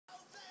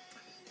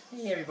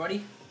Hey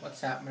everybody,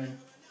 what's happening?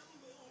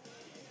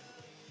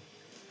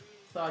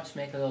 Thought I'd just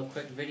make a little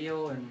quick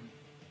video and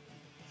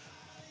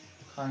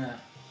kind of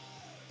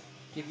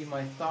give you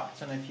my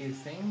thoughts on a few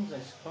things, I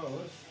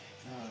suppose.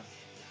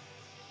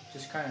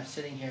 Just kind of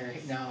sitting here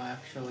right now,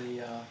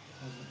 actually,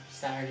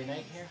 Saturday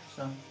night here,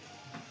 so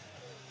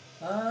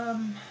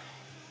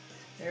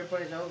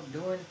everybody's out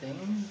doing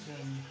things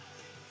and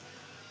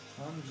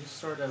I'm just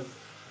sort of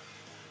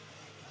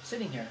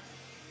sitting here.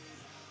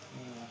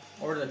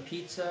 Ordered a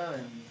pizza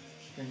and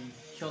been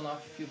killing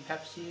off a few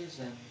Pepsis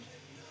and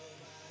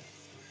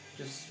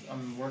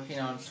I'm working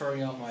on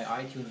sorting out my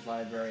iTunes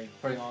library,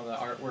 putting all the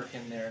artwork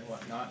in there and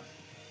whatnot.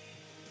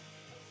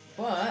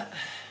 But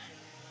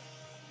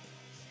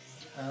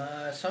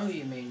some of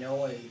you may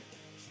know I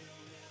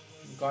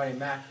got a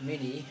Mac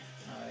Mini.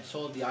 I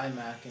sold the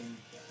iMac and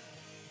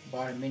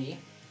bought a Mini.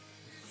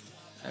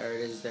 There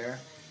it is there.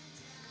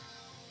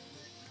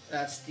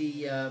 That's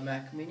the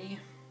Mac Mini.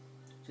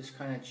 Just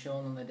kind of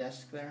chilling on the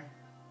desk there.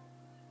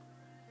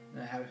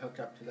 And I have it hooked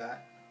up to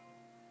that.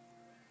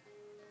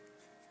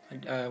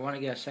 I want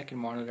to get a second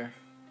monitor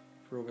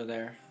for over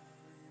there,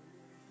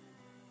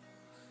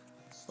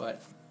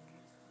 but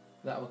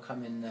that will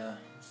come in the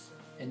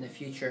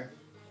future.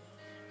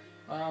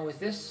 With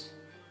this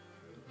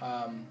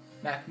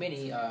Mac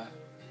Mini,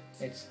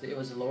 it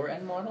was a lower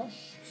end model,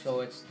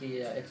 so it's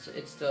the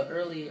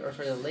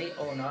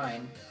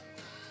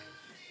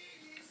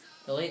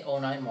late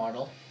 09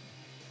 model.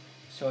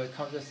 So it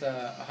comes with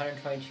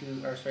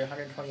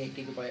 128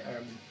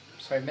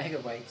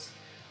 megabytes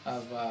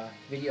of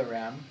video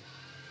RAM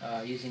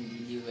using the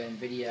new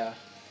NVIDIA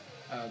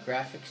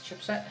graphics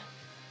chipset.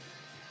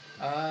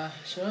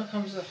 So it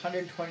comes with a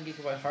 120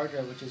 gigabyte hard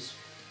drive, which is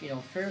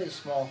fairly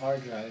small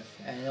hard drive,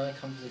 and it only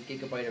comes with a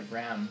gigabyte of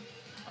RAM,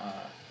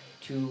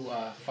 two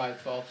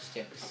 512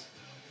 sticks.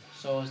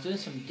 So I was doing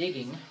some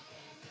digging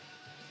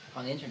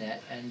on the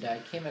internet, and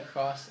I came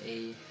across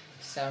a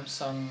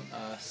Samsung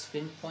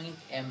SpinPoint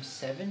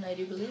M7, I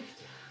do believe.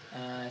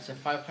 It's a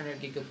 500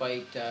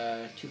 gigabyte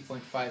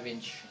 2.5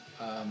 inch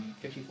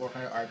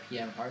 5400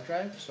 RPM hard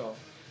drive, so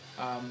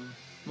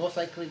most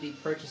likely be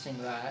purchasing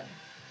that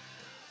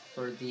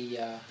for the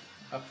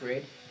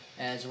upgrade,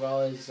 as well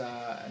as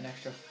an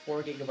extra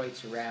 4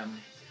 gigabytes of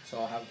RAM.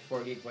 So I'll have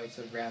 4 gigabytes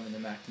of RAM in the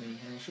Mac Mini,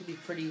 and it should be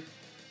pretty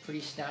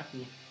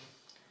snappy.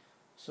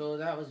 So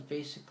that was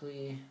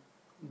basically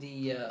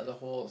the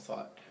whole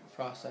thought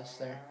process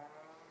there.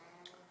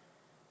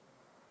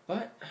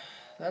 But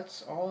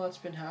that's all that's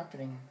been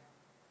happening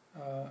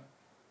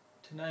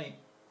tonight.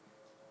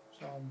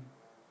 So I'm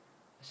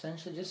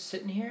essentially just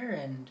sitting here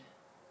and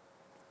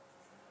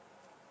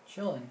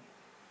chilling.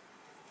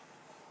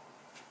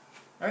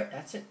 Alright,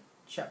 that's it.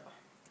 Ciao.